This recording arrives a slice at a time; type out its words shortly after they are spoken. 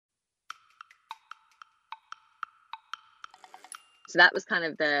So that was kind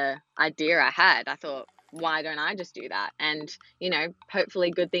of the idea I had. I thought, why don't I just do that? And,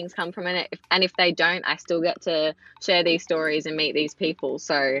 hopefully good things come from it. And if they don't, I still get to share these stories and meet these people.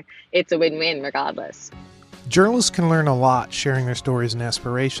 So it's a win-win regardless. Journalists can learn a lot sharing their stories and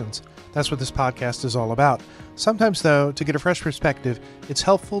aspirations. That's what this podcast is all about. Sometimes, though, to get a fresh perspective, it's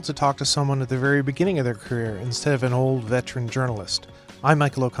helpful to talk to someone at the very beginning of their career instead of an old veteran journalist. I'm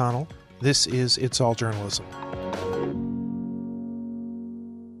Michael O'Connell. This is It's All Journalism.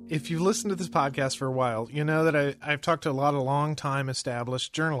 If you've listened to this podcast for a while, you know that I've talked to a lot of long-time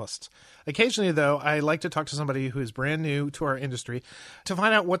established journalists. Occasionally, though, I like to talk to somebody who is brand new to our industry to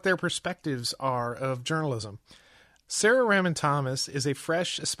find out what their perspectives are of journalism. Sarah Raymond-Thomas is a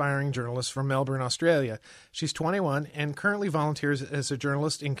fresh, aspiring journalist from Melbourne, Australia. She's 21 and currently volunteers as a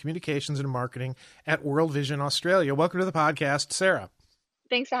journalist in communications and marketing at World Vision Australia. Welcome to the podcast, Sarah.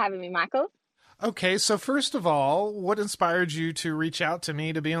 Thanks for having me, Michael. Okay, so first of all, what inspired you to reach out to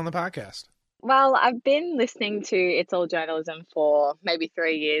me to be on the podcast? Well, I've been listening to It's All Journalism for maybe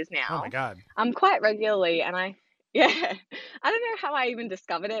 3 years now. Oh my God. Quite regularly, and I don't know how I even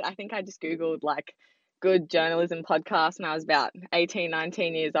discovered it. I think I just Googled good journalism podcast when I was about 18,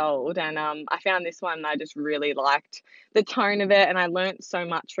 19 years old. And I found this one and I just really liked the tone of it, and I learned so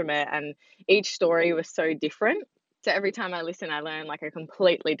much from it. And each story was so different. So every time I listen, I learn a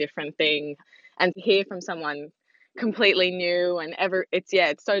completely different thing. And to hear from someone completely new and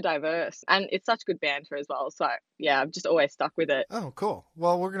it's so diverse, and it's such good banter as well. So yeah, I've just always stuck with it. Oh, cool.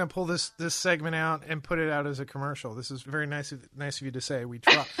 Well, we're going to pull this segment out and put it out as a commercial. This is very nice of you to say. We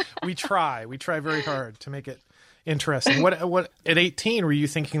try very hard to make it interesting. What at 18 were you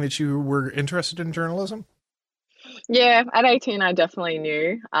thinking that you were interested in journalism? Yeah, at 18, I definitely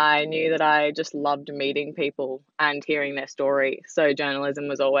knew. I knew that I just loved meeting people and hearing their story. So journalism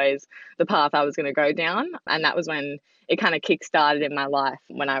was always the path I was going to go down. And that was when it kind of kick-started in my life,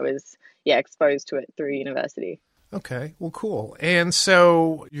 when I was, exposed to it through university. Okay, well, cool. And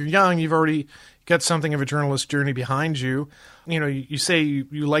so you're young, you've already got something of a journalist journey behind you. You say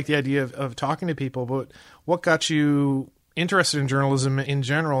you like the idea of talking to people, but what got you interested in journalism in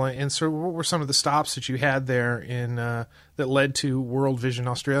general, and so what were some of the stops that you had there in that led to World Vision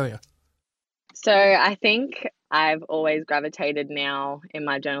Australia? So I think I've always gravitated now in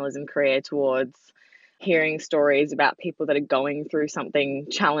my journalism career towards hearing stories about people that are going through something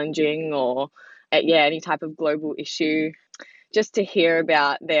challenging or any type of global issue, just to hear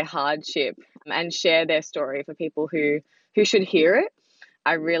about their hardship and share their story for people who should hear it.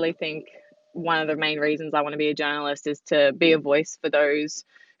 I really think one of the main reasons I want to be a journalist is to be a voice for those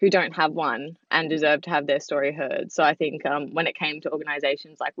who don't have one and deserve to have their story heard. So I think when it came to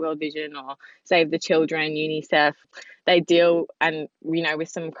organisations like World Vision or Save the Children, UNICEF, they deal with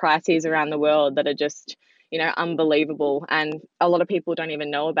some crises around the world that are just unbelievable, and a lot of people don't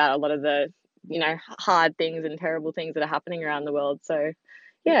even know about a lot of the hard things and terrible things that are happening around the world. So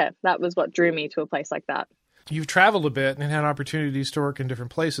yeah, that was what drew me to a place like that. You've traveled a bit and had opportunities to work in different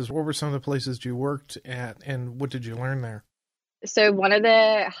places. What were some of the places you worked at, and what did you learn there? So one of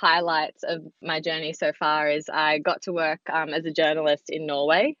the highlights of my journey so far is I got to work as a journalist in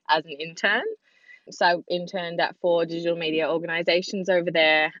Norway as an intern. So I interned at 4 digital media organisations over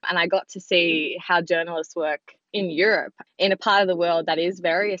there, and I got to see how journalists work in Europe, in a part of the world that is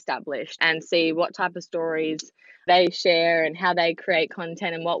very established, and see what type of stories they share and how they create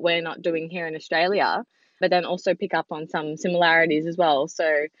content and what we're not doing here in Australia, but then also pick up on some similarities as well.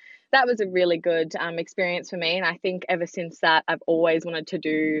 So that was a really good experience for me. And I think ever since that, I've always wanted to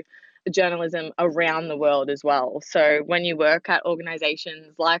do journalism around the world as well. So when you work at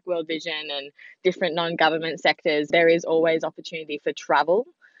organisations like World Vision and different non-government sectors, there is always opportunity for travel,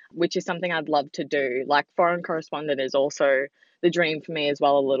 which is something I'd love to do. Foreign correspondent is also the dream for me as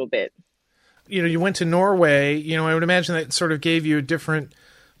well a little bit. You went to Norway. I would imagine that sort of gave you a different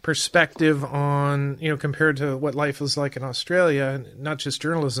perspective on, compared to what life was like in Australia, and not just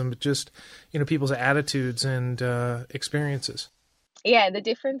journalism, but just, people's attitudes and experiences. Yeah, the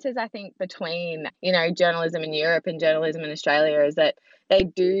differences, I think, between, journalism in Europe and journalism in Australia is that they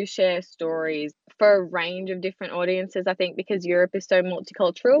do share stories for a range of different audiences, I think, because Europe is so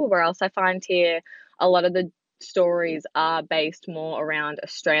multicultural, where else I find here a lot of the stories are based more around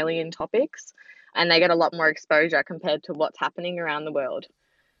Australian topics, and they get a lot more exposure compared to what's happening around the world.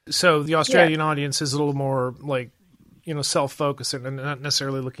 So the Australian audience is a little more self-focused and not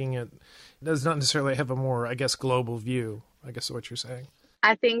necessarily does not necessarily have a more, global view, I guess is what you're saying.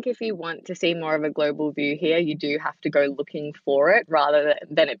 I think if you want to see more of a global view here, you do have to go looking for it rather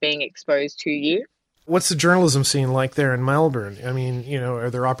than it being exposed to you. What's the journalism scene like there in Melbourne? I mean, are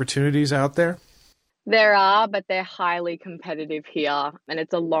there opportunities out there? There are, but they're highly competitive here, and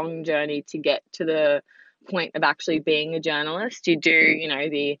it's a long journey to get to the point of actually being a journalist. You do,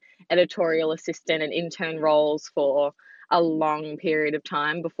 the editorial assistant and intern roles for a long period of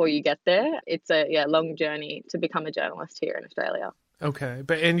time before you get there. It's a long journey to become a journalist here in Australia. Okay,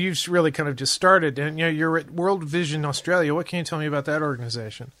 and you've really kind of just started, and you're at World Vision Australia. What can you tell me about that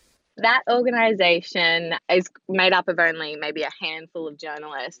organization? That organization is made up of only maybe a handful of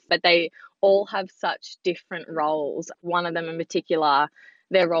journalists, but they all have such different roles. One of them in particular,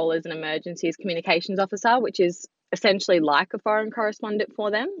 their role is an emergencies communications officer, which is essentially like a foreign correspondent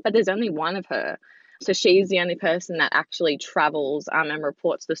for them, but there's only one of her. So she's the only person that actually travels and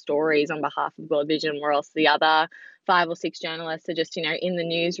reports the stories on behalf of World Vision, whereas the other 5 or 6 journalists are just, in the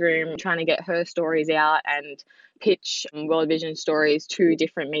newsroom trying to get her stories out and pitch World Vision stories to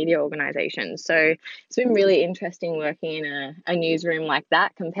different media organizations. So it's been really interesting working in a newsroom like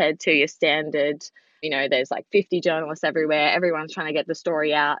that compared to your standard. There's like 50 journalists everywhere. Everyone's trying to get the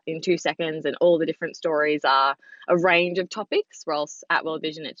story out in 2 seconds, and all the different stories are a range of topics. Whilst at World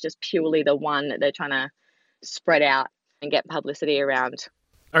Vision, it's just purely the one that they're trying to spread out and get publicity around.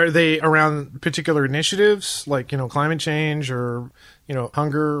 Are they around particular initiatives like, climate change or,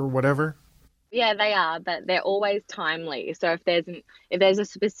 hunger or whatever? Yeah, they are, but they're always timely. So if there's a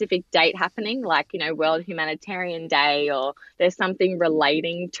specific date happening, like, World Humanitarian Day, or there's something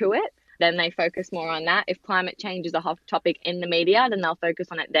relating to it, then they focus more on that. If climate change is a hot topic in the media, then they'll focus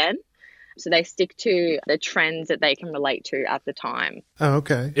on it then. So they stick to the trends that they can relate to at the time. Oh,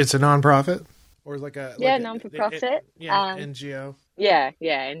 okay. It's a nonprofit? Or non-for-profit. NGO? Yeah,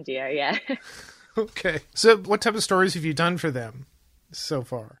 NGO, yeah. Okay. So what type of stories have you done for them so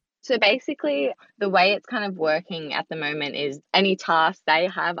far? So basically, the way it's kind of working at the moment is any task they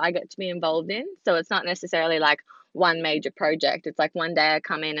have, I get to be involved in. So it's not necessarily like one major project. It's like one day I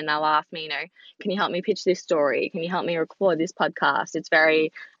come in and they'll ask me, can you help me pitch this story? Can you help me record this podcast? It's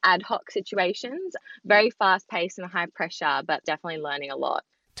very ad hoc situations, very fast paced and high pressure, but definitely learning a lot.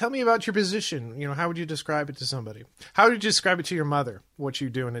 Tell me about your position. How would you describe it to somebody? How would you describe it to your mother, what you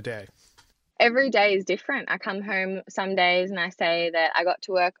do in a day? Every day is different. I come home some days and I say that I got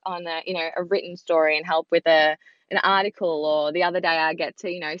to work on a written story and help with an article, or the other day I get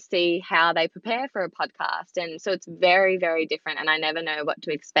to, see how they prepare for a podcast. And so it's very, very different, and I never know what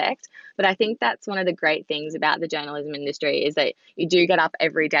to expect. But I think that's one of the great things about the journalism industry, is that you do get up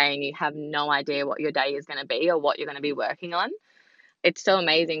every day and you have no idea what your day is going to be or what you're going to be working on. It's so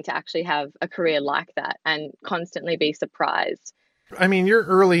amazing to actually have a career like that and constantly be surprised. I mean, you're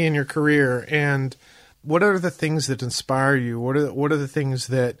early in your career, and what are the things that inspire you? What are the things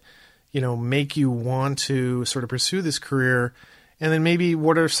that, make you want to sort of pursue this career? And then maybe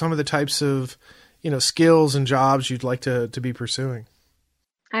what are some of the types of, skills and jobs you'd like to be pursuing?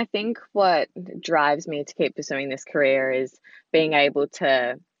 I think what drives me to keep pursuing this career is being able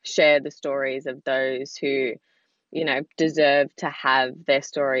to share the stories of those who, deserve to have their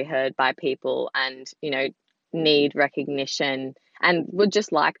story heard by people and, need recognition and would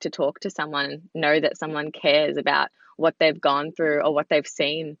just like to talk to someone, know that someone cares about what they've gone through or what they've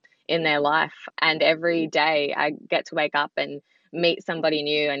seen in their life. And every day I get to wake up and meet somebody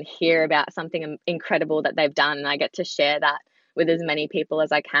new and hear about something incredible that they've done. And I get to share that with as many people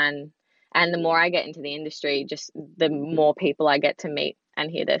as I can. And the more I get into the industry, just the more people I get to meet and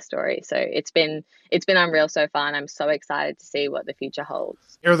hear their story. So it's been unreal so far, and I'm so excited to see what the future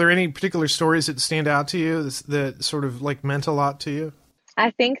holds. Are there any particular stories that stand out to you that sort of like meant a lot to you?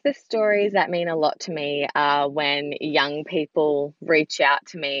 I think the stories that mean a lot to me are when young people reach out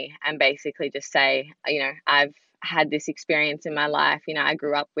to me and basically just say, I've had this experience in my life. I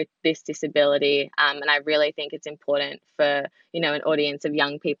grew up with this disability, and I really think it's important for, an audience of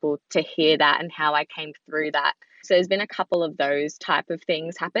young people to hear that and how I came through that. So there's been a couple of those type of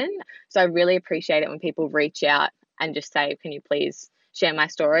things happen. So I really appreciate it when people reach out and just say, can you please share my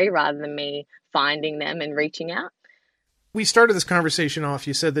story, rather than me finding them and reaching out. We started this conversation off.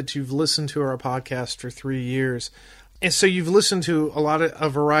 You said that you've listened to our podcast for 3 years. And so you've listened to a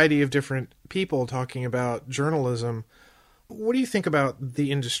variety of different people talking about journalism. What do you think about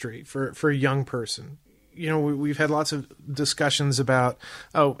the industry for a young person? We've had lots of discussions about,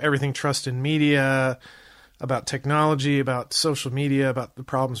 everything trust in media, about technology, about social media, about the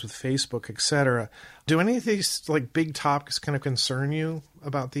problems with Facebook, etc. Do any of these big topics kind of concern you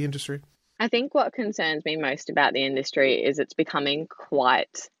about the industry? I think what concerns me most about the industry is it's becoming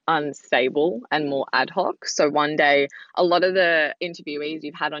quite unstable and more ad hoc. So one day, a lot of the interviewees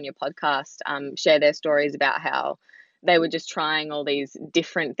you've had on your podcast share their stories about how they were just trying all these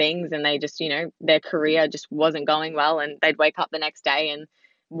different things, and they just, their career just wasn't going well, and they'd wake up the next day and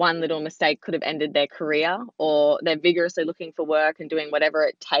one little mistake could have ended their career, or they're vigorously looking for work and doing whatever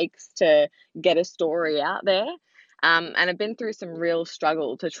it takes to get a story out there. And I've been through some real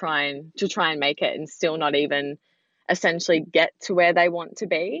struggle to try and make it, and still not even essentially get to where they want to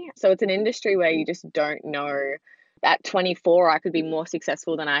be. So it's an industry where you just don't know. At 24, I could be more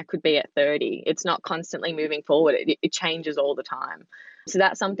successful than I could be at 30. It's not constantly moving forward. It changes all the time. So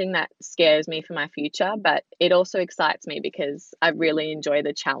that's something that scares me for my future, but it also excites me because I really enjoy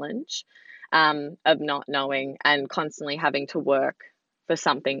the challenge of not knowing and constantly having to work for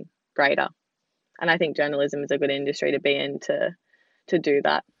something greater. And I think journalism is a good industry to be in to do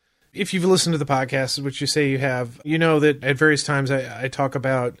that. If you've listened to the podcast, which you say you have, you know that at various times I talk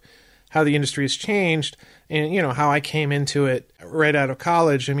about how the industry has changed and, you know, how I came into it right out of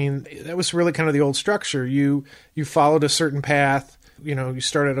college. I mean, that was really kind of the old structure. You followed a certain path. You know, you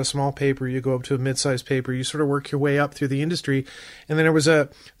start at a small paper, you go up to a mid-sized paper, you sort of work your way up through the industry. And then there was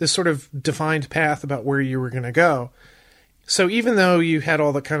this sort of defined path about where you were going to go. So even though you had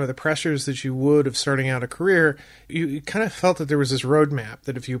all the kind of the pressures that you would of starting out a career, you kind of felt that there was this roadmap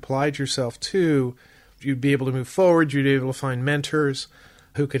that if you applied yourself to, you'd be able to move forward, you'd be able to find mentors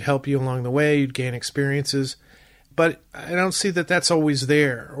who could help you along the way, you'd gain experiences. But I don't see that that's always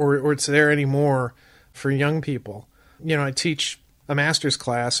there, or it's there anymore for young people. You know, I teach a master's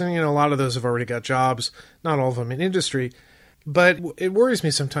class, and, you know, a lot of those have already got jobs, not all of them in industry. But it worries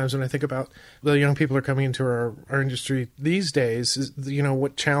me sometimes when I think about the young people who are coming into our industry these days, is, you know,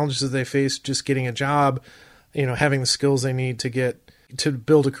 what challenges they face just getting a job, you know, having the skills they need to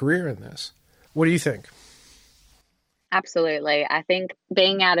build a career in this. What do you think? Absolutely. I think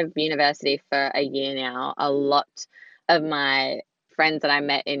being out of university for a year now, a lot of my friends that I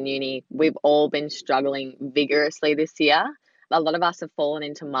met in uni, we've all been struggling vigorously this year. A lot of us have fallen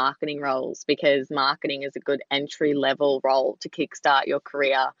into marketing roles because marketing is a good entry level role to kickstart your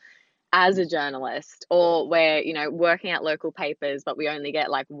career as a journalist, or where, you know, working at local papers, but we only get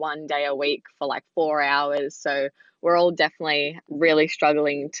like 1 day a week for like 4 hours. So we're all definitely really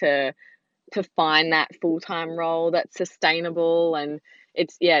struggling to find that full-time role that's sustainable. And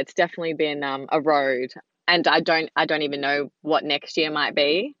it's definitely been a road. And I don't even know what next year might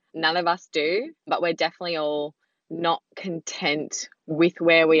be. None of us do, but we're definitely all not content with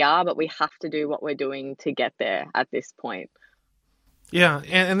where we are, but we have to do what we're doing to get there at this point. Yeah,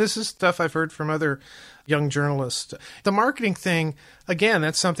 and this is stuff I've heard from other young journalists. The marketing thing, again,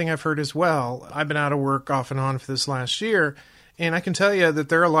 that's something I've heard as well. I've been out of work off and on for this last year, and I can tell you that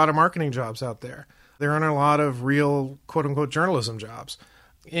there are a lot of marketing jobs out there. There aren't a lot of real, quote-unquote, journalism jobs.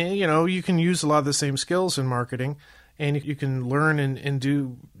 And, you know, you can use a lot of the same skills in marketing, and you can learn and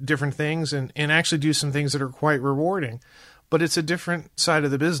do different things and actually do some things that are quite rewarding. But it's a different side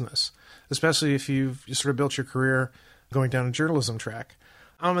of the business, especially if you've sort of built your career going down a journalism track.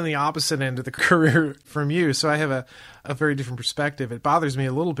 I'm on the opposite end of the career from you, so I have a very different perspective. It bothers me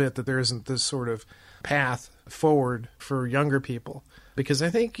a little bit that there isn't this sort of path forward for younger people, because I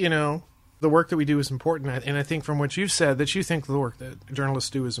think, you know, the work that we do is important. And I think from what you've said, that you think the work that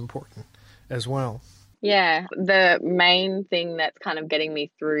journalists do is important as well. Yeah, the main thing that's kind of getting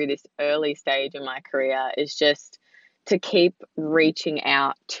me through this early stage in my career is just to keep reaching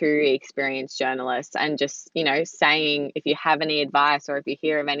out to experienced journalists and just, you know, saying if you have any advice or if you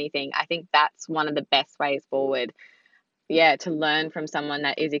hear of anything. I think that's one of the best ways forward. Yeah, to learn from someone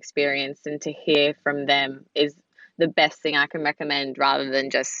that is experienced and to hear from them is the best thing I can recommend, rather than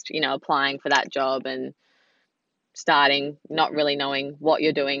just, you know, applying for that job and starting not really knowing what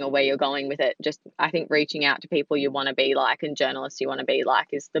you're doing or where you're going with it. Just, I think reaching out to people you want to be like and journalists you want to be like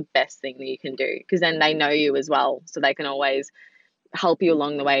is the best thing that you can do, because then they know you as well, so they can always help you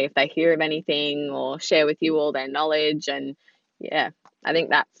along the way if they hear of anything or share with you all their knowledge. And yeah, I think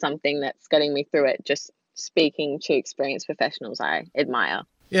that's something that's getting me through it, just speaking to experienced professionals I admire.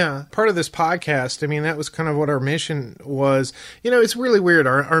 Yeah, part of this podcast, I mean, that was kind of what our mission was. You know, it's really weird.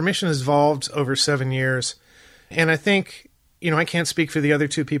 Our mission has evolved over 7 years. And I think, you know, I can't speak for the other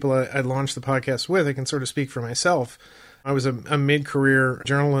two people I launched the podcast with. I can sort of speak for myself. I was a mid-career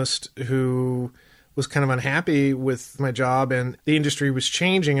journalist who was kind of unhappy with my job, and the industry was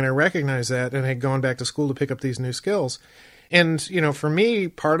changing, and I recognized that, and I had gone back to school to pick up these new skills. And, you know, for me,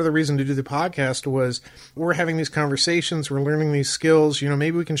 part of the reason to do the podcast was we're having these conversations, we're learning these skills. You know,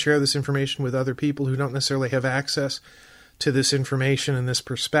 maybe we can share this information with other people who don't necessarily have access to this information and this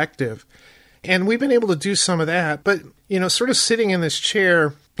perspective. And we've been able to do some of that, but, you know, sort of sitting in this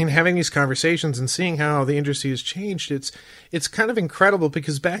chair and having these conversations and seeing how the industry has changed, it's kind of incredible,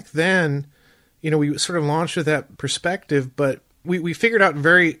 because back then, you know, we sort of launched with that perspective, but we figured out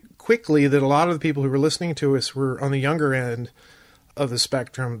very quickly that a lot of the people who were listening to us were on the younger end of the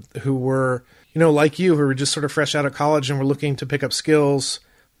spectrum who were, like you, who were just sort of fresh out of college and were looking to pick up skills.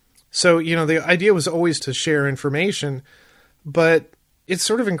 So, the idea was always to share information, but it's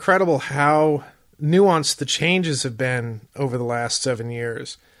sort of incredible how nuanced the changes have been over the last 7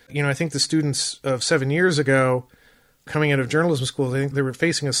 years. I think the students of 7 years ago coming out of journalism schools, I think they were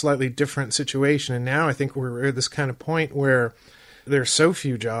facing a slightly different situation. And now I think we're at this kind of point where there are so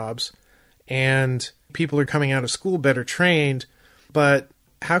few jobs and people are coming out of school better trained. But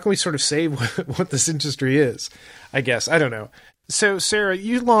how can we sort of save what this industry is? I guess. I don't know. So, Sarah,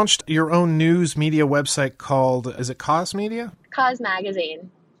 you launched your own news media website called, is it Cause Media? Cause Magazine.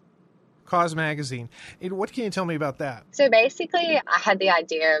 Cause Magazine. What can you tell me about that? So basically, I had the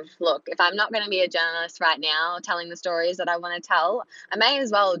idea of, look, if I'm not going to be a journalist right now telling the stories that I want to tell, I may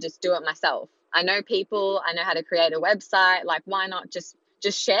as well just do it myself. I know people, I know how to create a website, like why not just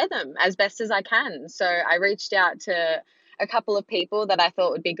share them as best as I can? So I reached out to a couple of people that I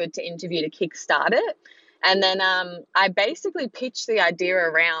thought would be good to interview to kickstart it. And then I basically pitched the idea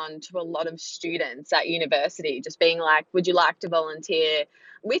around to a lot of students at university, just being like, would you like to volunteer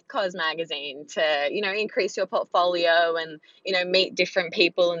with Cause Magazine to, increase your portfolio and, meet different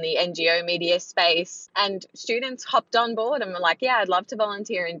people in the NGO media space? And students hopped on board and were like, yeah, I'd love to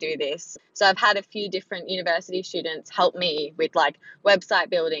volunteer and do this. So I've had a few different university students help me with like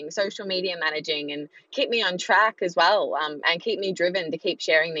website building, social media managing, and keep me on track as well, and keep me driven to keep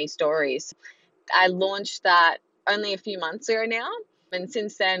sharing these stories. I launched that only a few months ago now. And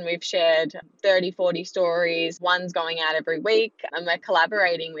since then, we've shared 30, 40 stories. One's going out every week. And we're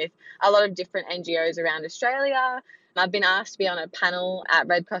collaborating with a lot of different NGOs around Australia. I've been asked to be on a panel at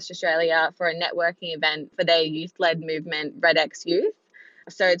Red Cross Australia for a networking event for their youth-led movement, Red X Youth.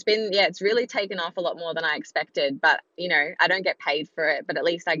 So it's really taken off a lot more than I expected. But, I don't get paid for it, but at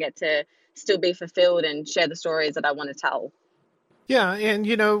least I get to still be fulfilled and share the stories that I want to tell. Yeah, and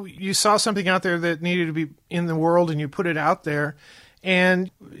you saw something out there that needed to be in the world and you put it out there,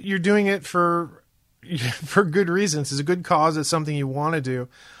 and you're doing it for good reasons. It's a good cause. It's something you want to do.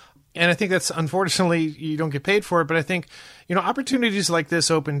 And I think that's, unfortunately, you don't get paid for it, but I think, opportunities like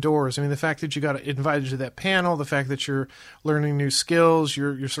this open doors. I mean, the fact that you got invited to that panel, the fact that you're learning new skills,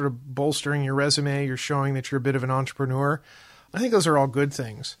 you're sort of bolstering your resume, you're showing that you're a bit of an entrepreneur. I think those are all good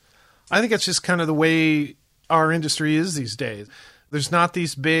things. I think it's just kind of the way our industry is these days. There's not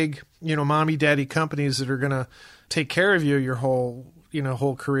these big, mommy daddy companies that are going to take care of you your whole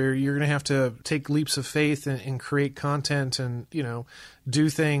career. You're going to have to take leaps of faith and create content and, do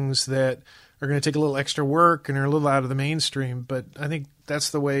things that are going to take a little extra work and are a little out of the mainstream. But I think that's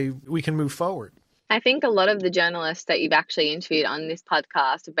the way we can move forward. I think a lot of the journalists that you've actually interviewed on this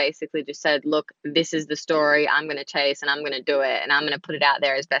podcast have basically just said, look, this is the story I'm going to chase and I'm going to do it and I'm going to put it out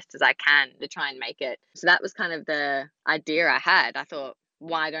there as best as I can to try and make it. So that was kind of the idea I had. I thought,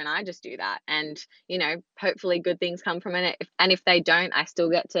 why don't I just do that? And, hopefully good things come from it. And if they don't, I still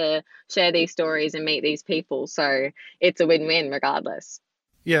get to share these stories and meet these people. So it's a win-win regardless.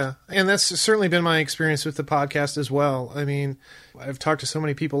 Yeah, and that's certainly been my experience with the podcast as well. I mean, I've talked to so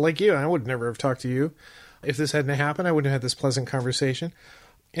many people like you, and I would never have talked to you. If this hadn't happened, I wouldn't have had this pleasant conversation.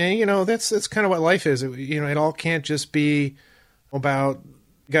 And, that's kind of what life is. It all can't just be about,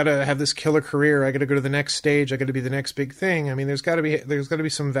 got to have this killer career, I got to go to the next stage, I got to be the next big thing. I mean, there's got to be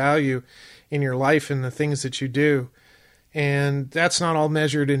some value in your life and the things that you do. And that's not all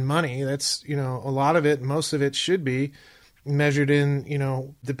measured in money. That's, a lot of it, most of it should be measured in,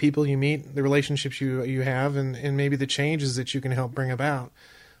 the people you meet, the relationships you have, and maybe the changes that you can help bring about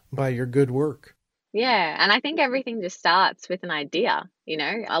by your good work. Yeah. And I think everything just starts with an idea.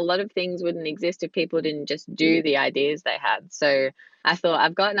 A lot of things wouldn't exist if people didn't just do the ideas they had. So I thought,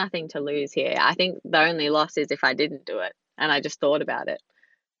 I've got nothing to lose here. I think the only loss is if I didn't do it. And I just thought about it.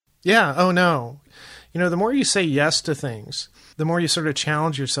 Yeah. Oh, no. The more you say yes to things, the more you sort of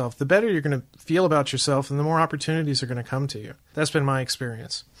challenge yourself, the better you're going to feel about yourself and the more opportunities are going to come to you. That's been my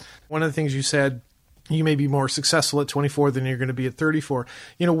experience. One of the things you said, you may be more successful at 24 than you're going to be at 34.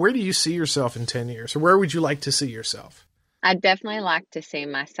 Where do you see yourself in 10 years? Or where would you like to see yourself? I'd definitely like to see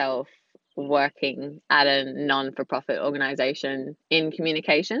myself working at a non-for-profit organization in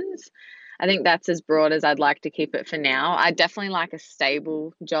communications. I think that's as broad as I'd like to keep it for now. I'd definitely like a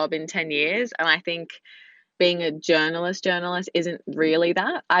stable job in 10 years. And I think being a journalist isn't really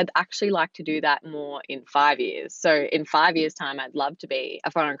that. I'd actually like to do that more in 5 years. So in 5 years' time, I'd love to be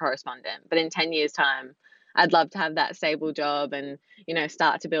a foreign correspondent. But in 10 years' time, I'd love to have that stable job and,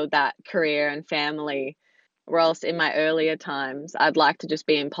 start to build that career and family. Or else in my earlier times, I'd like to just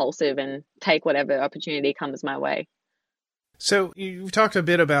be impulsive and take whatever opportunity comes my way. So you've talked a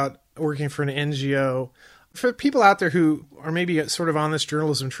bit about working for an NGO. For people out there who are maybe sort of on this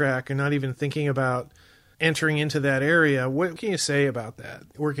journalism track and not even thinking about entering into that area, what can you say about that?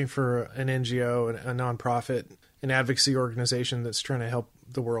 Working for an NGO, a nonprofit, an advocacy organization that's trying to help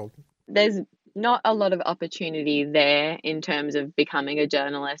the world. There's not a lot of opportunity there in terms of becoming a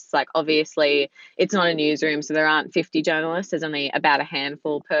journalist. Like, obviously, it's not a newsroom, so there aren't 50 journalists. There's only about a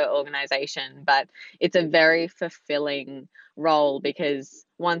handful per organization, but it's a very fulfilling role because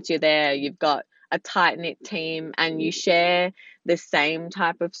once you're there, you've got a tight-knit team and you share the same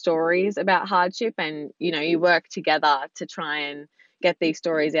type of stories about hardship, and you work together to try and get these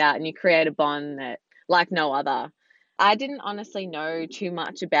stories out, and you create a bond that like no other. I didn't honestly know too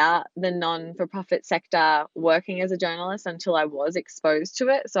much about the non-for-profit sector working as a journalist until I was exposed to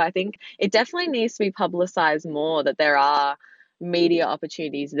it. So I think it definitely needs to be publicized more, that there are media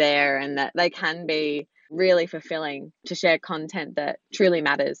opportunities there and that they can be really fulfilling to share content that truly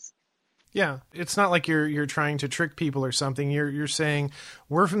matters. Yeah, it's not like you're trying to trick people or something. You're saying,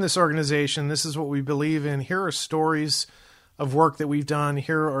 we're from this organization, this is what we believe in. Here are stories of work that we've done.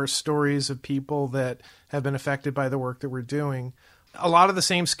 Here are stories of people that have been affected by the work that we're doing. A lot of the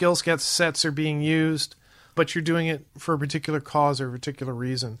same skill sets are being used, but you're doing it for a particular cause or a particular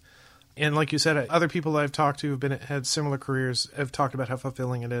reason. And like you said, other people that I've talked to who've had similar careers have talked about how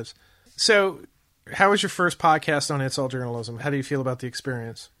fulfilling it is. So how was your first podcast on It's All Journalism? How do you feel about the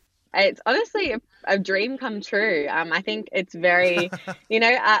experience? It's honestly a dream come true. I think it's very,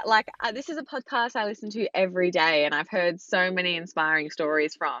 this is a podcast I listen to every day, and I've heard so many inspiring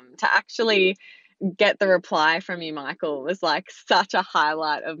stories from. To actually get the reply from you, Michael, was like such a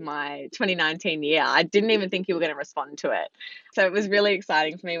highlight of my 2019 year. I didn't even think you were going to respond to it. So it was really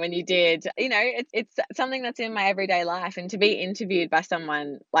exciting for me when you did. It's something that's in my everyday life, and to be interviewed by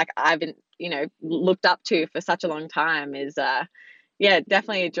someone like I've been, looked up to for such a long time is, yeah,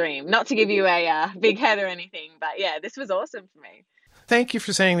 definitely a dream. Not to give you a big head or anything, but yeah, this was awesome for me. Thank you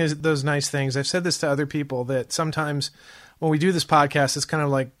for saying those nice things. I've said this to other people, that sometimes when we do this podcast, it's kind of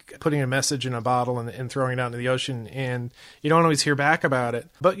like putting a message in a bottle and throwing it out into the ocean, and you don't always hear back about it.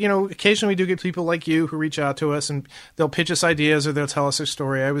 But, occasionally we do get people like you who reach out to us, and they'll pitch us ideas or they'll tell us their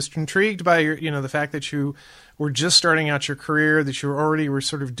story. I was intrigued by the fact that you were just starting out your career, that you already were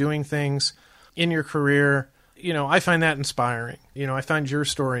sort of doing things in your career. I find that inspiring. I find your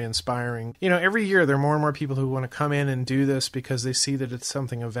story inspiring. Every year there are more and more people who want to come in and do this because they see that it's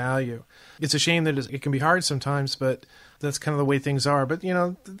something of value. It's a shame that it can be hard sometimes, but that's kind of the way things are. But,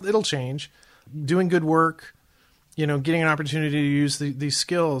 it'll change. Doing good work, getting an opportunity to use these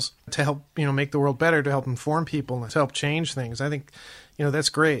skills to help, make the world better, to help inform people, to help change things. I think, that's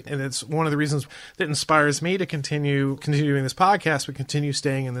great. And it's one of the reasons that inspires me to continue doing this podcast, but continue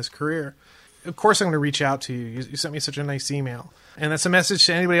staying in this career. Of course, I'm going to reach out to you. You sent me such a nice email. And that's a message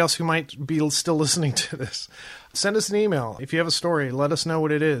to anybody else who might be still listening to this. Send us an email. If you have a story, let us know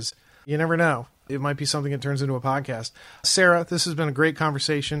what it is. You never know. It might be something that turns into a podcast. Sarah, this has been a great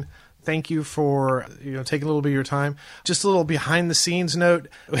conversation. Thank you for taking a little bit of your time. Just a little behind the scenes note.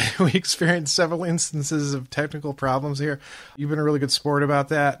 We experienced several instances of technical problems here. You've been a really good sport about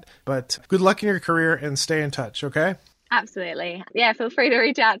that. But good luck in your career and stay in touch, okay? Absolutely. Yeah, feel free to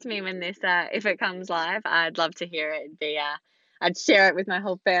reach out to me when this, if it comes live. I'd love to hear it. I'd share it with my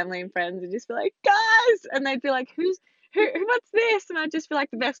whole family and friends and just be like, guys, and they'd be like, who, what's this? And I'd just be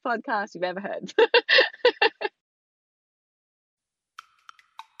like, the best podcast you've ever heard.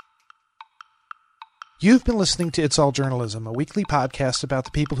 You've been listening to It's All Journalism, a weekly podcast about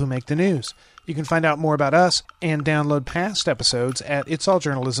the people who make the news. You can find out more about us and download past episodes at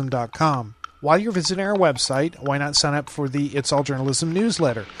itsalljournalism.com. While you're visiting our website, why not sign up for the It's All Journalism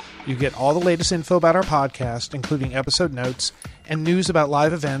newsletter? You get all the latest info about our podcast, including episode notes and news about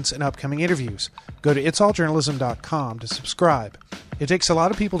live events and upcoming interviews. Go to itsalljournalism.com to subscribe. It takes a lot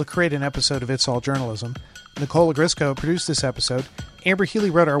of people to create an episode of It's All Journalism. Nicole Agrisco produced this episode. Amber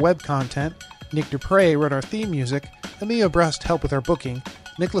Healy wrote our web content. Nick Dupre wrote our theme music. Emilio Brust helped with our booking.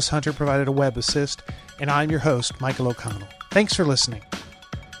 Nicholas Hunter provided a web assist. And I'm your host, Michael O'Connell. Thanks for listening.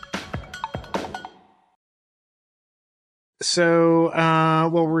 So,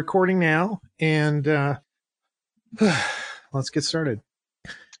 we're recording now, and let's get started.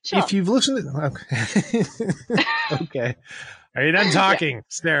 Sure. If you've listened to... Okay. Are you done talking, yeah.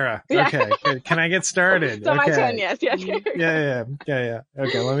 Sarah? Yeah. Okay. Can I get started? So okay. My turn, yes. Yeah. Okay,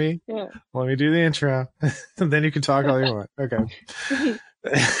 let me do the intro, and then you can talk all you want. Okay.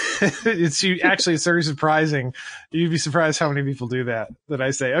 It's very surprising. You'd be surprised how many people do that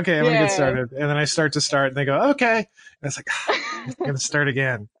I say, okay, I'm going to get started. And then I start, and they go, okay. And it's like, I'm going to start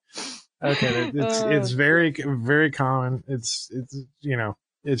again. Okay. It's very, very common. It's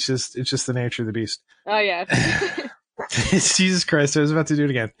just the nature of the beast. Oh yeah. Jesus Christ, I was about to do it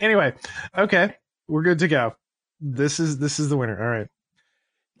again. Anyway, okay, we're good to go. This is the winner. All right.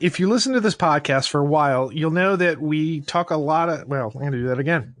 If you listen to this podcast for a while, you'll know that we talk a lot of. Well, I'm going to do that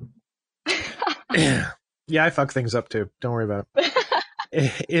again. Yeah, I fuck things up too. Don't worry about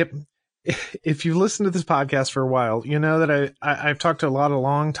it. If you listen to this podcast for a while, you know that I've talked to a lot of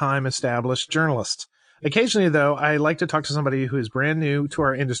long-time established journalists. Occasionally, though, I like to talk to somebody who is brand new to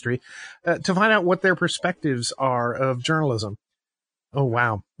our industry to find out what their perspectives are of journalism. Oh,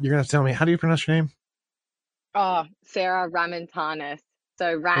 wow. You're going to tell me, how do you pronounce your name? Oh, Sarah Ramantanis.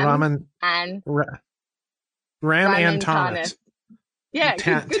 So Raman, and Ram and Ramantanis. Thomas. Yeah,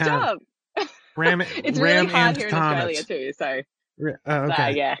 good job. Ram, It's Ram really hard and here in Thomas. Australia too. So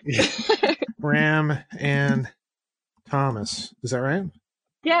Okay. yeah. Ram and Thomas. Is that right?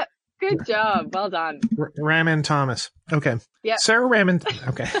 Yep. Good job. Well done. Ram and Thomas. Okay. Yep. Sarah Ram and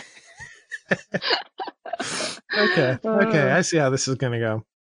okay. Okay. I see how this is going to go.